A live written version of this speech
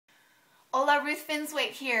Hola, Ruth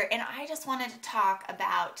Finswaite here, and I just wanted to talk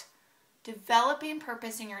about developing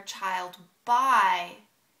purpose in your child by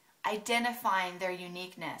identifying their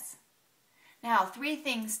uniqueness. Now, 3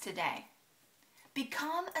 things today.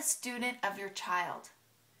 Become a student of your child.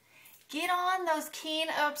 Get on those keen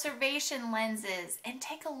observation lenses and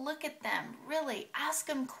take a look at them. Really, ask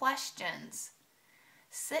them questions.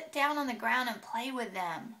 Sit down on the ground and play with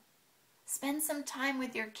them. Spend some time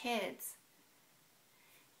with your kids.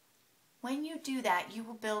 When you do that, you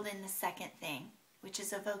will build in the second thing, which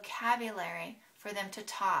is a vocabulary for them to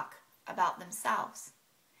talk about themselves.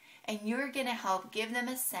 And you're going to help give them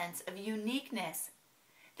a sense of uniqueness.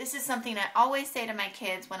 This is something I always say to my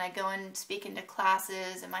kids when I go and speak into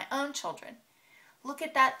classes and my own children. Look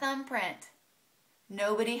at that thumbprint.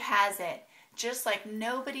 Nobody has it. Just like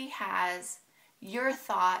nobody has your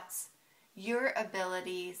thoughts, your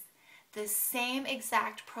abilities, the same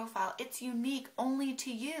exact profile. It's unique only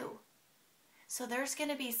to you. So there's going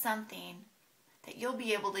to be something that you'll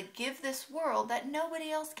be able to give this world that nobody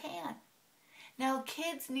else can. Now,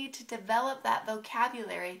 kids need to develop that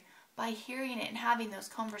vocabulary by hearing it and having those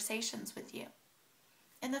conversations with you.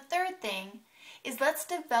 And the third thing is, let's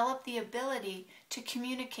develop the ability to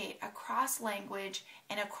communicate across language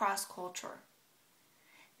and across culture.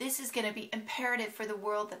 This is going to be imperative for the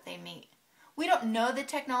world that they meet. We don't know the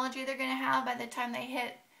technology they're going to have by the time they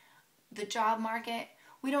hit the job market.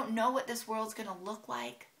 We don't know what this world's going to look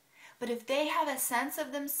like. But if they have a sense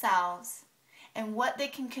of themselves and what they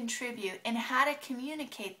can contribute and how to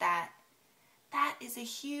communicate that, that is a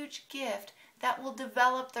huge gift that will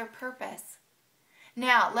develop their purpose.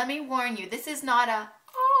 Now, let me warn you, this is not a,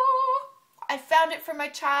 oh, I found it for my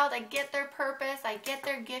child, I get their purpose, I get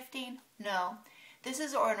their gifting. No, this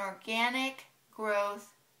is an organic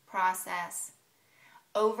growth process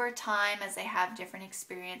over time as they have different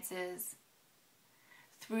experiences,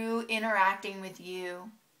 through interacting with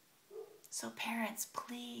you. So parents,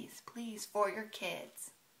 please, please, for your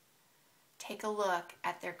kids, take a look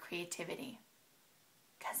at their creativity,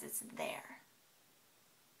 because it's there.